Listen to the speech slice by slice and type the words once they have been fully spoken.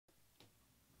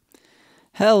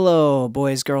Hello,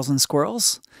 boys, girls, and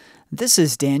squirrels. This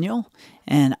is Daniel,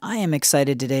 and I am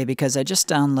excited today because I just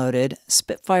downloaded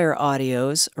Spitfire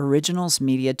Audio's Originals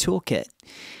Media Toolkit.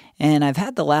 And I've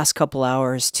had the last couple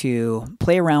hours to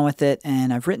play around with it,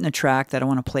 and I've written a track that I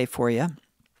want to play for you.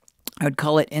 I would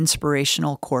call it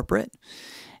Inspirational Corporate.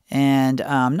 And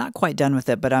I'm not quite done with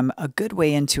it, but I'm a good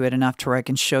way into it enough to where I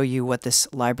can show you what this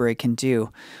library can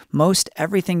do. Most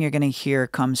everything you're going to hear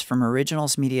comes from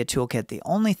Originals Media Toolkit. The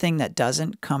only thing that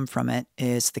doesn't come from it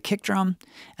is the kick drum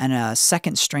and a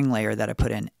second string layer that I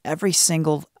put in. Every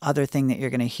single other thing that you're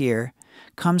going to hear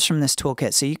comes from this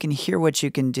toolkit, so you can hear what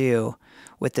you can do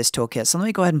with this toolkit. So let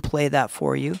me go ahead and play that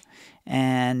for you,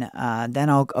 and then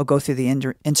I'll go through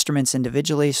the instruments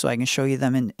individually so I can show you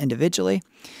them individually.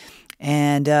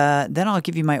 And then I'll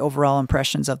give you my overall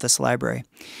impressions of this library.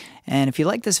 And if you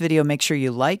like this video, make sure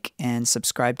you like and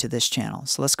subscribe to this channel.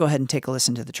 So let's go ahead and take a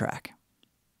listen to the track.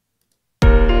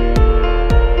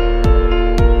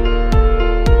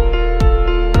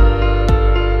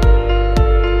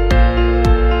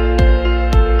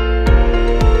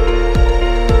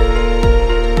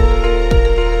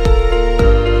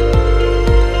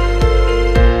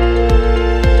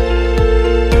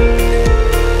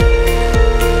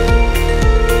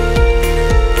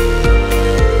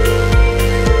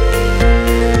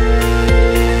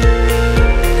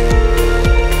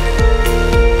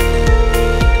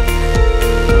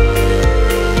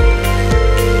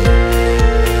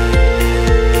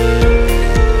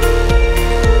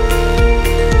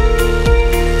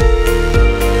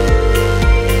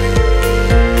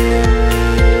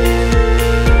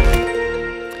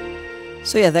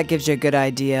 So yeah, that gives you a good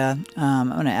idea. I'm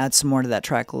going to add some more to that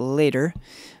track later.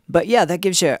 But yeah, that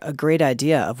gives you a great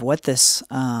idea of what this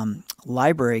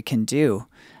library can do.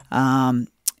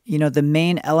 You know, the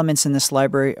main elements in this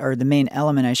library, or the main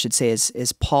element I should say,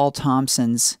 is Paul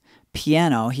Thompson's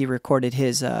piano. He recorded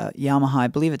his Yamaha, I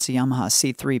believe it's a Yamaha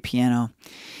C3 piano.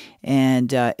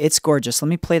 And it's gorgeous. Let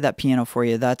me play that piano for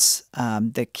you. That's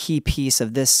the key piece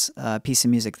of this piece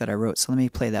of music that I wrote. So let me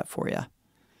play that for you.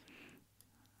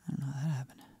 I don't know how that happened.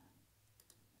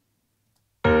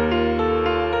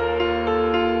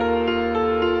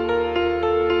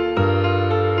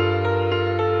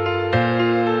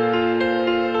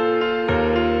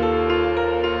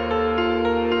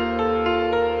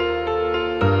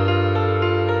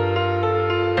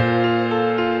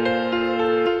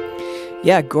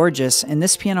 Yeah, gorgeous. And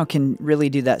this piano can really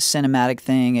do that cinematic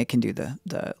thing. It can do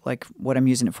the like what I'm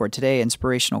using it for today,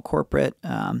 inspirational corporate.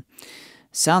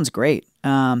 Sounds great.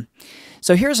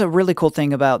 So here's a really cool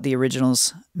thing about the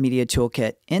Originals Media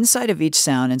Toolkit. Inside of each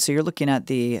sound, and so you're looking at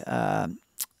the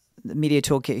Media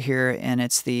Toolkit here, and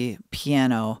it's the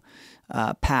piano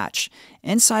patch.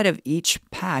 Inside of each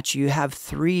patch, you have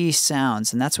 3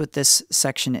 sounds, and that's what this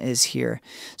section is here.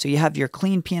 So you have your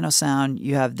clean piano sound,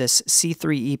 you have this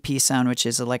C3 EP sound, which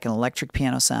is like an electric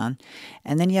piano sound,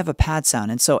 and then you have a pad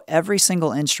sound. And so every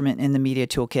single instrument in the Media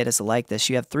Toolkit is like this.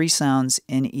 You have 3 sounds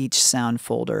in each sound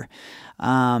folder.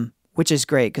 Which is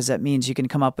great because that means you can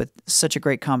come up with such a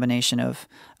great combination of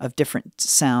different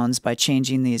sounds by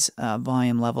changing these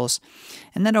volume levels.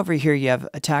 And then over here you have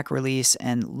attack release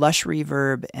and lush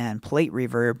reverb and plate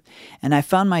reverb. And I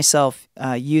found myself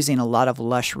using a lot of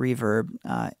lush reverb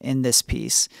in this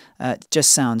piece. It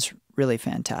just sounds really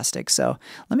fantastic. So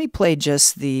let me play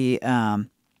just the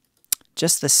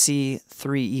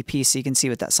C3 EP so you can see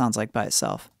what that sounds like by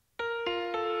itself.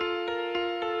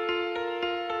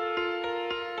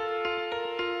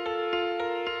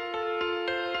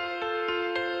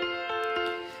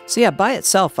 So yeah, by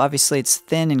itself, obviously it's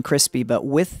thin and crispy, but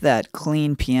with that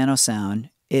clean piano sound,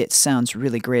 it sounds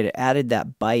really great. It added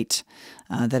that bite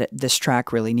that this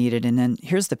track really needed. And then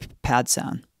here's the pad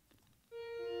sound.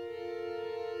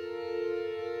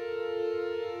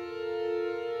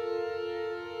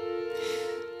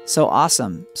 So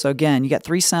awesome. So again, you got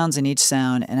 3 sounds in each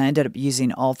sound, and I ended up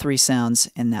using all 3 sounds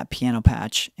in that piano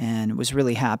patch and was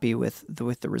really happy with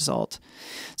the result.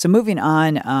 So moving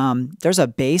on, there's a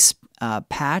bass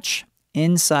patch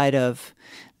inside of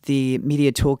the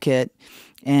Media Toolkit,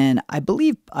 and I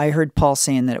believe I heard Paul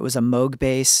saying that it was a Moog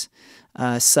bass,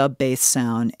 sub bass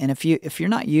sound. And if you're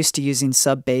not used to using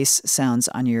sub bass sounds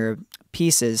on your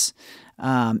pieces,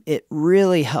 it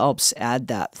really helps add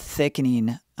that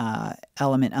thickening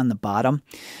element on the bottom.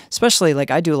 Especially,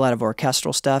 like, I do a lot of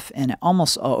orchestral stuff, and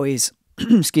almost always,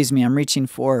 excuse me, I'm reaching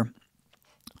for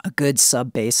a good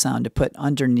sub bass sound to put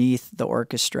underneath the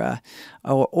orchestra,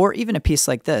 or even a piece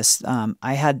like this.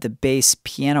 I had the bass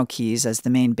piano keys as the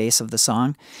main bass of the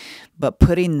song, but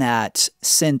putting that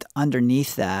synth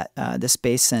underneath that, this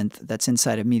bass synth that's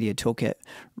inside of Media Toolkit,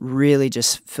 really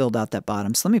just filled out that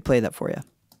bottom. So let me play that for you.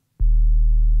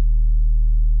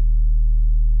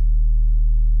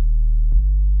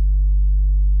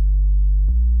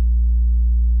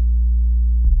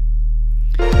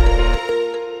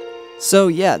 So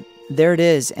yeah, there it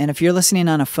is. And if you're listening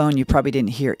on a phone, you probably didn't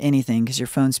hear anything because your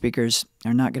phone speakers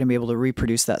are not going to be able to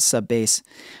reproduce that sub bass.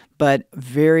 But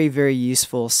very, very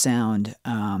useful sound.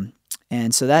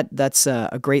 And so that's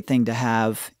a great thing to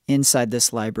have inside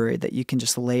this library that you can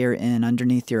just layer in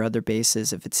underneath your other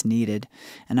basses if it's needed.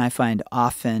 And I find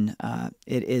often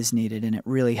it is needed, and it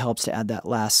really helps to add that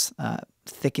last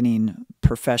thickening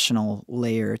professional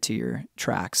layer to your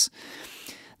tracks.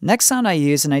 Next sound I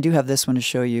use, and I do have this one to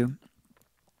show you,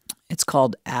 it's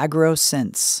called Aggro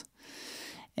Synths.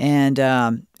 And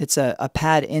it's a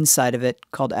pad inside of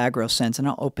it called Aggro Synths. And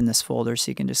I'll open this folder so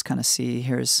you can just kind of see.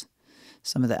 Here's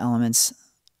some of the elements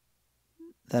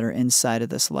that are inside of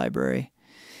this library.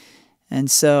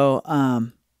 And so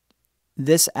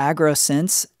this Aggro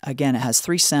Synths, again, it has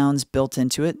 3 sounds built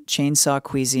into it: chainsaw,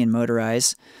 Queasy, and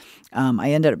motorize.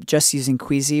 I ended up just using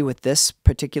Queasy with this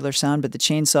particular sound, but the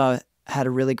chainsaw had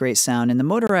a really great sound, and the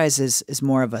motorize is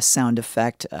more of a sound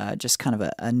effect, just kind of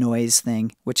a noise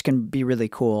thing, which can be really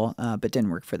cool, but didn't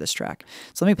work for this track.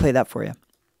 So let me play that for you.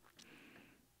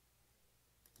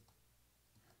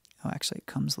 Oh, actually, it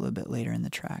comes a little bit later in the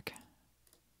track.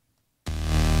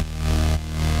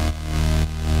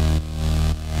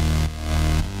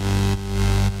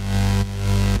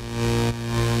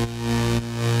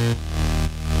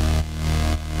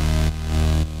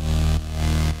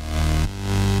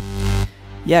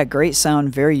 Yeah, great sound,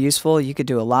 very useful. You could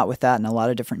do a lot with that in a lot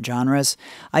of different genres.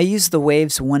 I use the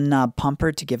Waves one knob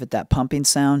pumper to give it that pumping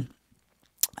sound.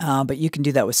 But you can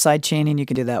do that with side chaining. You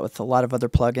can do that with a lot of other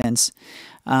plugins.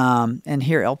 And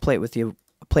here, I'll play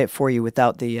it for you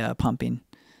without the pumping.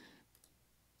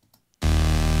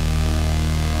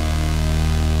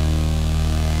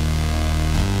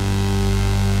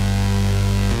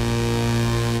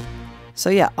 So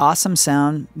yeah, awesome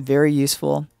sound, very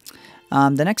useful.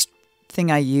 The next thing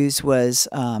I used was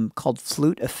called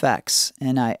Flute Effects,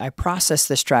 and I processed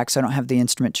this track, so I don't have the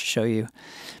instrument to show you,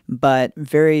 but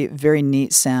very, very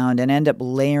neat sound, and end up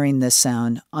layering this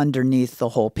sound underneath the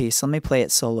whole piece. Let me play it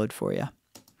soloed for you.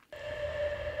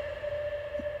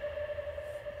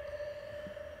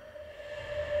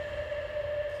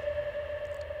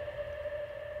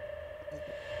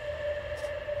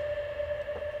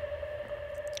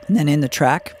 And then in the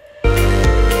track.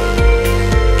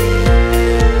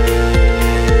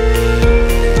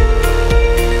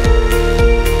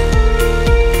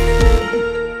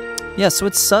 Yeah, so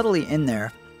it's subtly in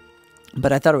there,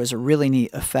 but I thought it was a really neat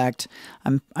effect.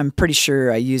 I'm pretty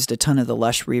sure I used a ton of the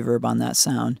Lush reverb on that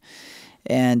sound,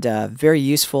 and very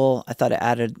useful. I thought it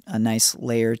added a nice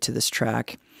layer to this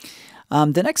track.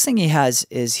 The next thing he has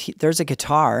is there's a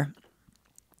guitar,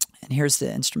 and here's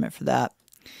the instrument for that.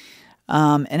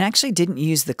 And actually didn't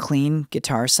use the clean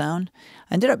guitar sound.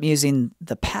 I ended up using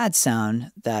the pad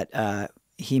sound that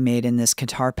he made in this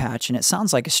guitar patch, and it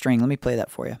sounds like a string. Let me play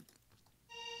that for you.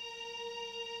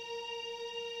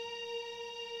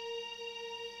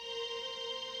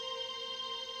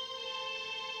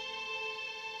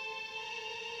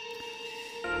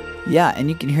 Yeah, and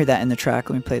you can hear that in the track.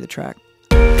 Let me play the track.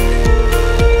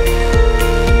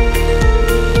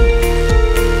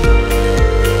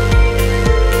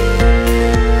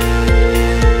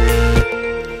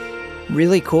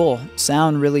 Really cool.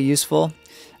 Sound really useful.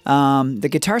 The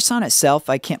guitar sound itself,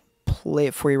 I can't play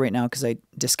it for you right now because I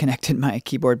disconnected my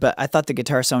keyboard, but I thought the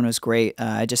guitar sound was great.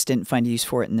 I just didn't find use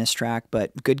for it in this track,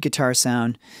 but good guitar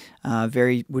sound,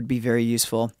 would be very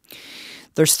useful.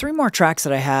 There's 3 more tracks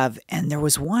that I have, and there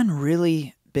was one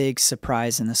really big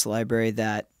surprise in this library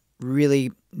that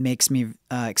really makes me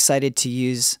excited to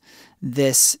use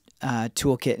this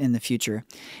toolkit in the future.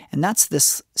 And that's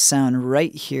this sound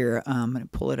right here. I'm going to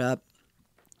pull it up.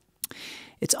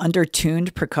 It's under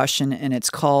tuned percussion, and it's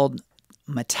called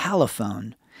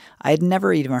Metallophone. I had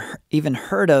never even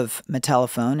heard of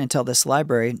Metallophone until this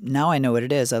library. Now I know what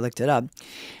it is. I looked it up.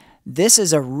 This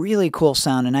is a really cool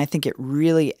sound, and I think it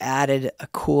really added a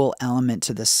cool element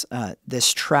to this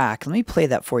this track. Let me play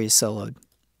that for you soloed.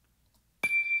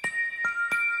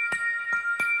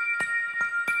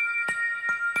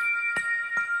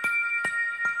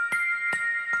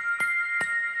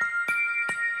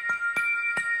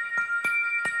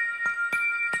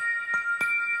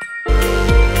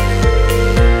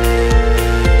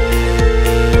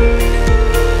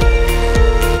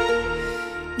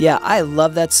 Yeah, I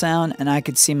love that sound, and I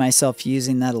could see myself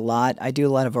using that a lot. I do a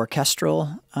lot of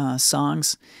orchestral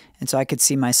songs, and so I could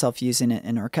see myself using it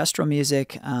in orchestral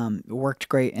music. It worked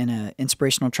great in an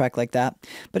inspirational track like that,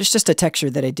 but it's just a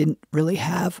texture that I didn't really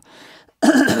have.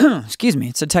 Excuse me.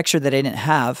 It's a texture that I didn't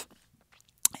have,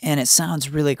 and it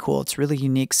sounds really cool. It's a really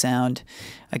unique sound.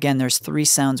 Again, there's 3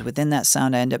 sounds within that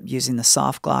sound. I end up using the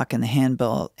soft glock and the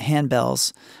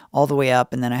handbells all the way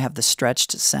up, and then I have the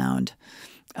stretched sound.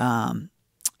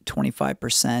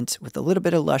 25% with a little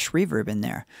bit of lush reverb in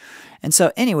there. And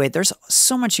so anyway, there's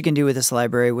so much you can do with this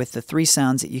library with the 3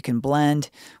 sounds that you can blend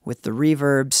with the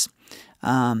reverbs.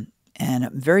 And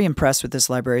I'm very impressed with this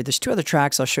library. There's 2 other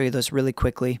tracks. I'll show you those really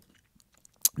quickly.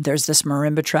 There's this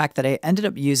marimba track that I ended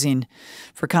up using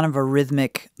for kind of a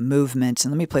rhythmic movement.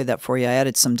 And let me play that for you. I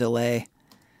added some delay.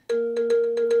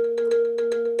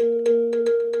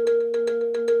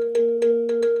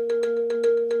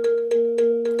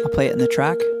 I'll play it in the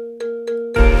track.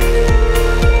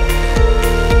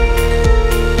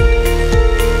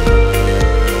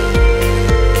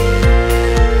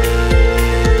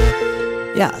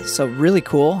 Yeah, so really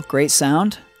cool, great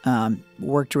sound,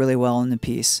 worked really well in the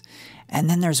piece. And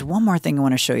then there's one more thing I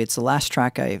want to show you. It's the last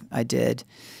track I did,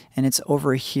 and it's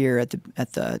over here to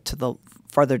the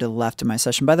farther to the left of my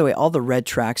session. By the way, all the red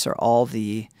tracks are all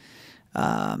the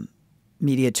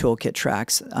Media Toolkit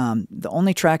tracks. The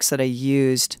only tracks that I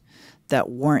used that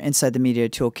weren't inside the Media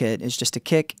Toolkit is just a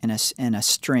kick and a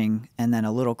string, and then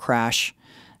a little crash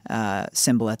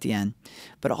cymbal at the end.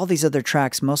 But all these other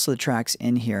tracks, most of the tracks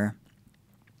in here,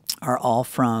 are all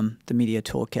from the Media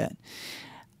Toolkit.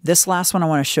 This last one I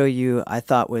want to show you, I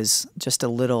thought was just a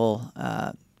little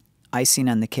icing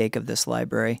on the cake of this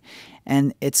library,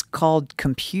 and it's called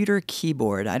Computer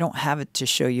Keyboard. I don't have it to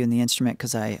show you in the instrument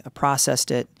because I processed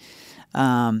it,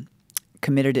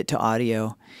 committed it to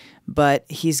audio, but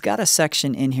he's got a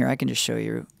section in here, I can just show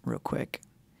you real quick,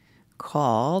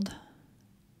 called,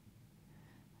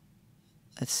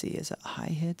 let's see, is it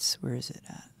hi-hats? Where is it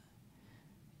at?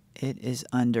 It is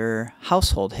under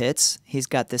Household Hits. He's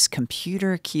got this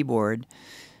Computer Keyboard,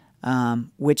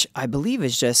 which I believe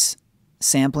is just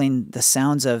sampling the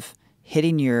sounds of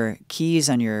hitting your keys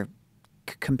on your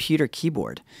computer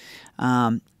keyboard.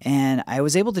 And I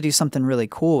was able to do something really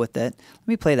cool with it. Let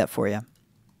me play that for you.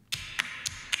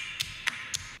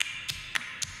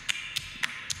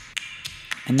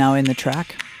 And now in the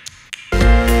track.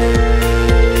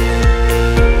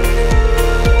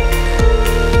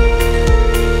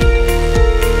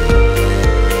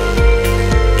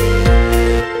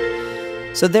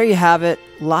 So there you have it.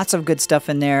 Lots of good stuff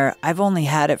in there. I've only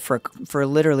had it for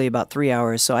literally about 3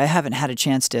 hours, so I haven't had a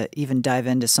chance to even dive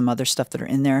into some other stuff that are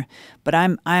in there. But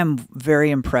I'm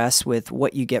very impressed with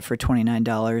what you get for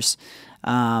 $29.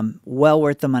 Well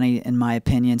worth the money, in my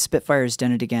opinion. Spitfire's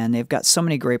done it again. They've got so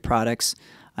many great products.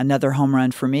 Another home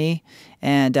run for me.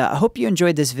 And I hope you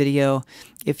enjoyed this video.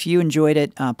 If you enjoyed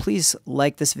it, please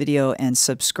like this video and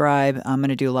subscribe. I'm going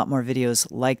to do a lot more videos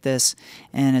like this,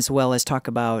 and as well as talk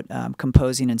about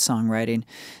composing and songwriting.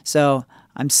 So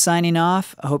I'm signing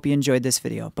off. I hope you enjoyed this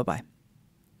video. Bye-bye.